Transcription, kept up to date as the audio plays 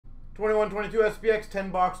21-22 SPX 10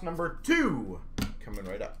 box number 2 coming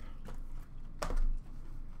right up.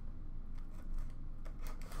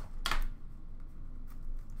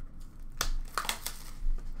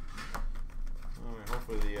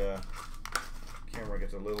 Hopefully the camera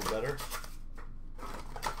gets a little better.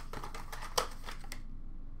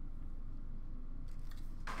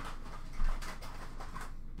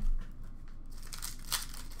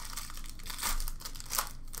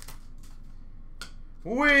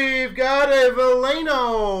 We've got a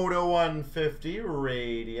Veleno to 150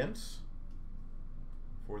 Radiance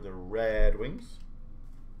for the Red Wings.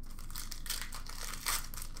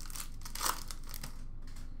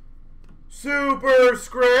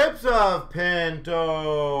 Superscripts of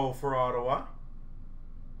Pinto for Ottawa.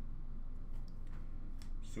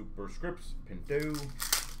 Superscripts, Pinto.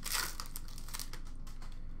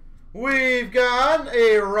 We've got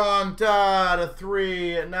a Ronta to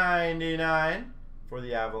 399 for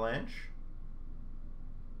the Avalanche.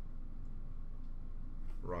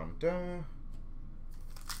 Ronta.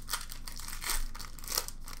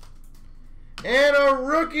 And a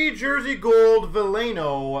rookie jersey gold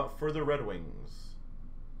Veleno for the Red Wings.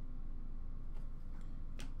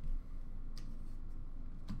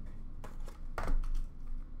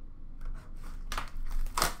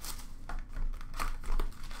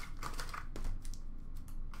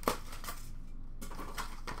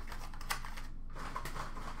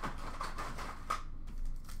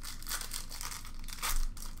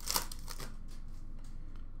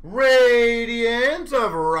 Radiant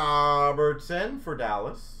of Robertson for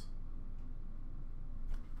Dallas.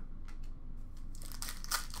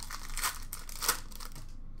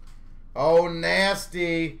 Oh,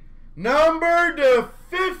 nasty. Number to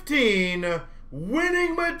 15,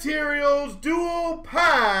 winning materials dual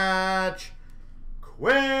patch,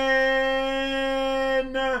 Quinn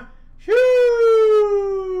Hughes.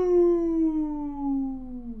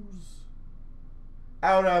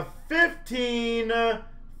 Out of 15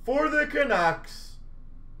 for the Canucks,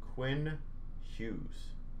 Quinn Hughes.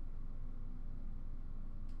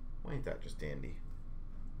 Why ain't that just dandy?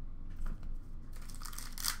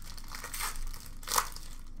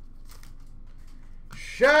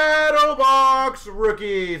 Shadow box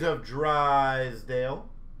rookies of Drysdale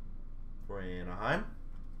for Anaheim.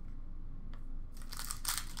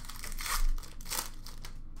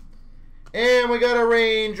 And we got a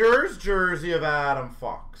Rangers jersey of Adam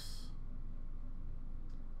Fox.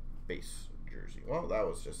 Base jersey. Well, that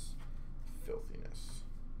was just filthiness.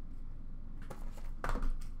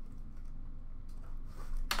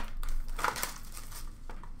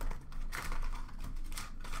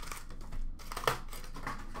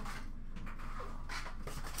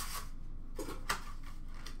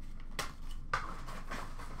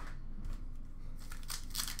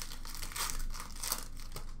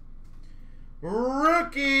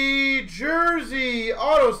 Rookie jersey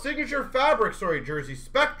auto signature fabric, jersey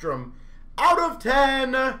Spectrum out of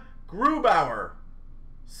 10 Grubauer,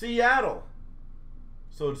 Seattle.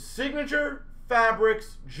 So signature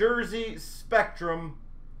fabrics jersey Spectrum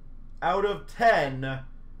out of 10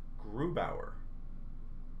 Grubauer.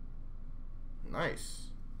 Nice.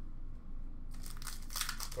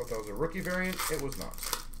 Thought that was a rookie variant. It was not.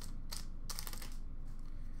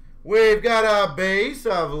 We've got a base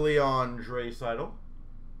of Leon Draisaitl,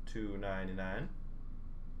 $2.99.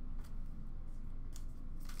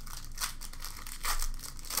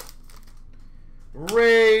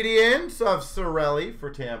 Radiance of Cirelli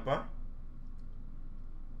for Tampa.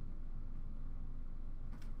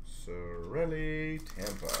 Cirelli,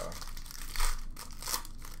 Tampa.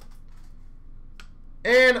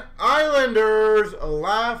 And Islanders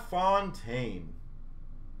LaFontaine.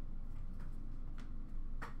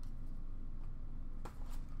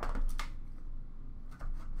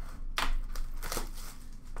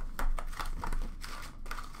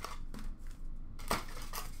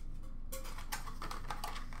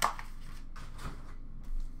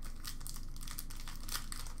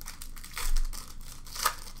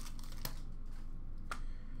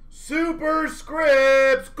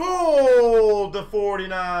 Superscripts gold to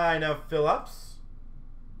 49 of Phillips.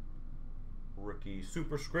 Rookie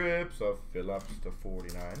superscripts of Phillips to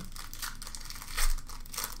 49.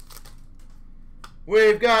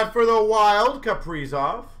 We've got for the Wild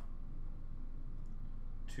Kaprizov,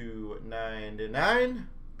 $2.99.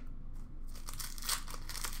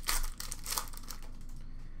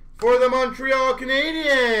 For the Montreal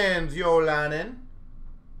Canadiens, Yolanen,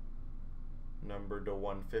 numbered to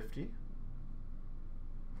 150.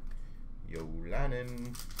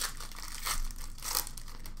 Yolanen.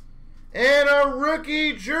 And a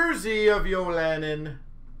rookie jersey of Yolanen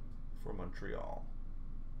for Montreal.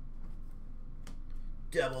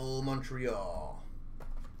 Devil Montreal.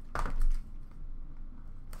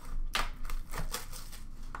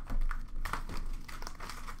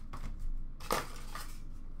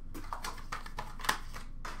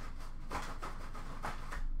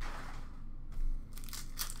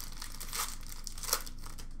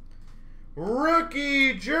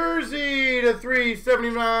 Rookie jersey to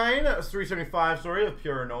 375, sorry, of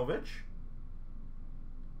Puranovich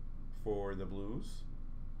for the Blues.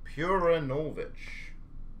 Puranovich.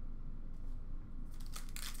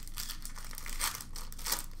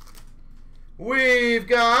 We've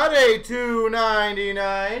got a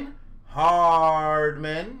 299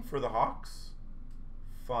 Hardman for the Hawks.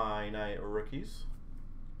 Finite rookies.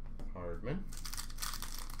 Hardman.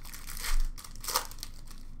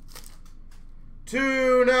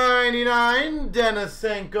 299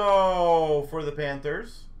 Denisenko for the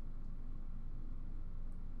Panthers.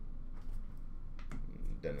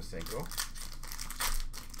 Denisenko.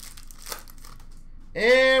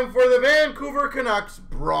 And for the Vancouver Canucks,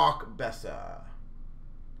 Brock Bessa.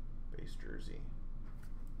 Base jersey.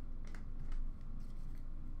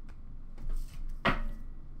 All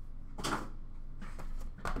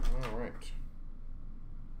right.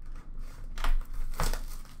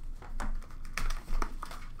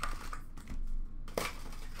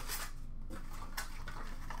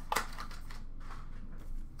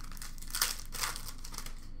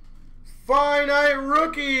 Finite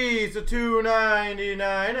rookies, a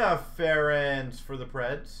 299 of Ferentz for the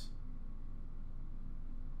Preds.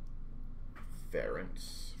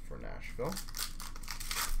 Ferentz for Nashville.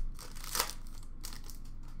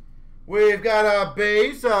 We've got a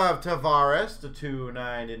base of Tavares, to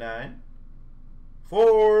 299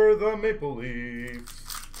 for the Maple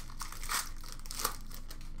Leafs.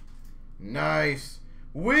 Nice.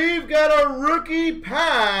 We've got a rookie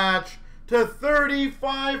patch to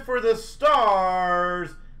 35 for the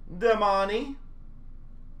Stars, Damani.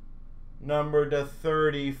 Number to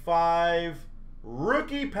 35,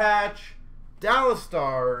 rookie patch, Dallas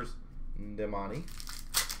Stars, Damani.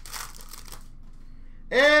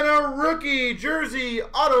 And a rookie jersey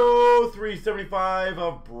auto 375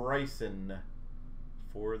 of Bryson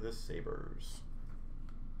for the Sabres.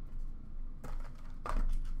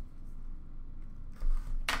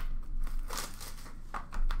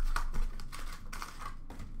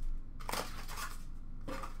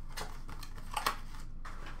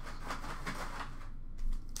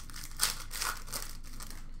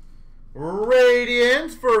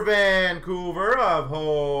 Radiance for Vancouver of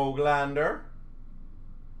Höglander.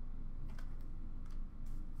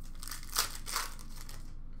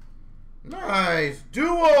 Nice.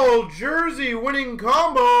 Dual jersey winning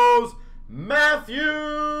combos,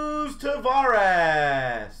 Matthews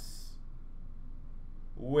Tavares.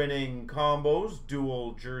 Winning combos,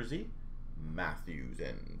 dual jersey, Matthews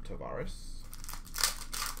and Tavares.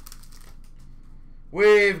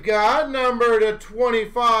 We've got number to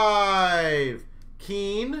 25,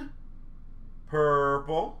 Keene,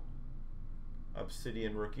 purple,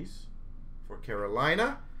 Obsidian rookies for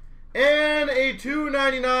Carolina. And a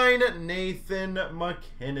 299 Nathan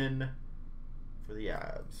McKinnon for the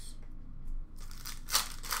Avs.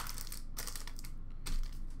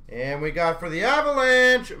 And we got for the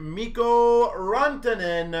Avalanche, Mikko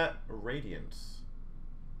Rantanen, Radiance.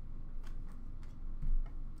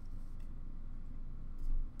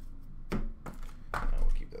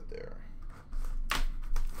 We'll keep that there.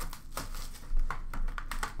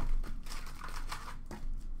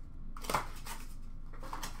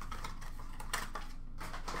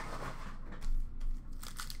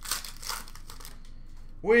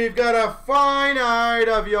 We've got a finite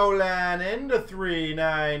of Yolanin to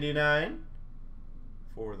 399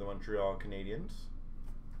 for the Montreal Canadiens.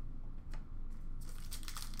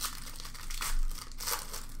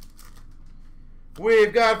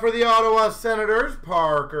 We've got for the Ottawa Senators,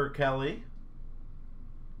 Parker Kelly.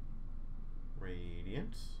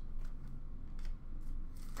 Radiance.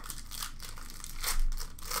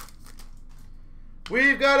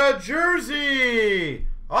 We've got a jersey,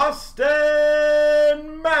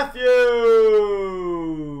 Austin Matthews.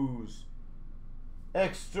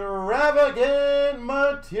 Extravagant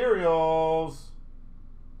materials.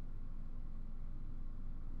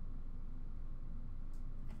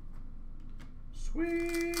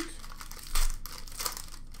 Sweet.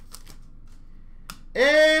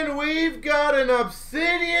 And we've got an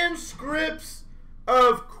Obsidian Scripts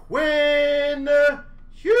of Quinn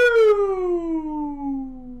Hughes.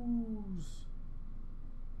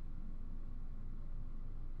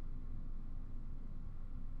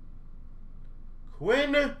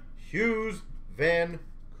 Quinn Hughes,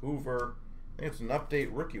 Vancouver. think it's an update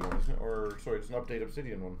rookie one, isn't it? Or, sorry, it's an update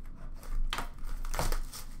Obsidian one.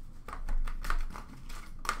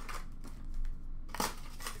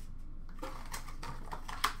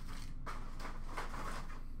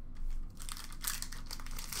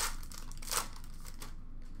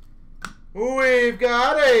 We've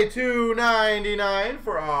got a $2.99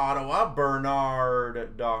 for Ottawa,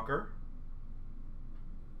 Bernard Docker.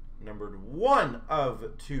 Numbered 1 of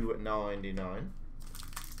 $2.99.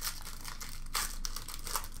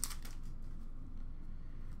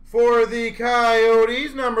 For the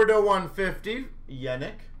Coyotes, numbered to 150,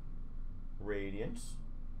 Yannick, Radiance.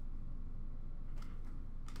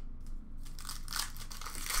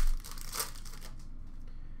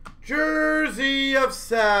 Jersey of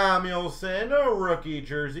Samuelson, a rookie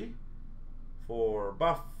jersey for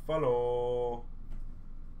Buffalo.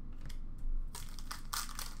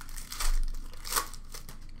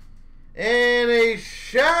 And a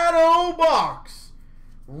shadow box,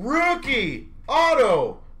 rookie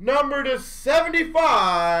auto, number to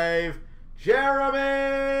 75, Jeremy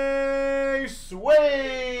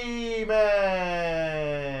Swayman.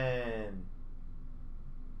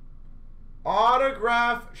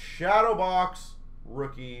 Autograph shadow box,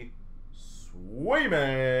 rookie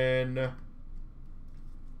Swayman.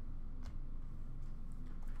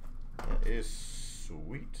 That is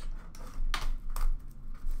sweet.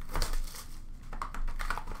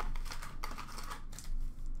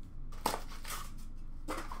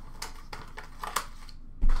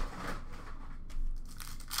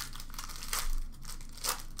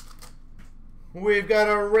 We've got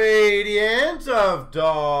a Radiant of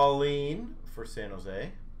Darlene for San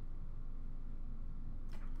Jose.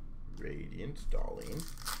 Radiant Darlene.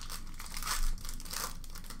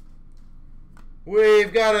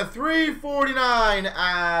 We've got a $3.49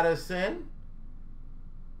 Addison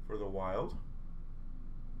for the Wild.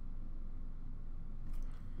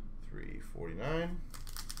 $3.49.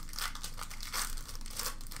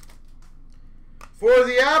 For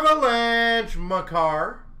the Avalanche,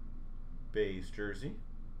 Makar. Base jersey.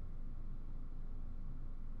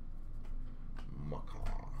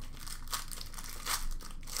 Macaw.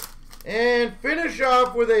 And finish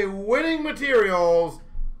off with a winning materials,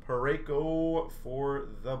 Parayko for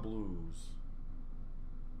the Blues.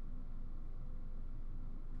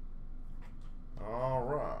 All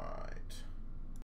right.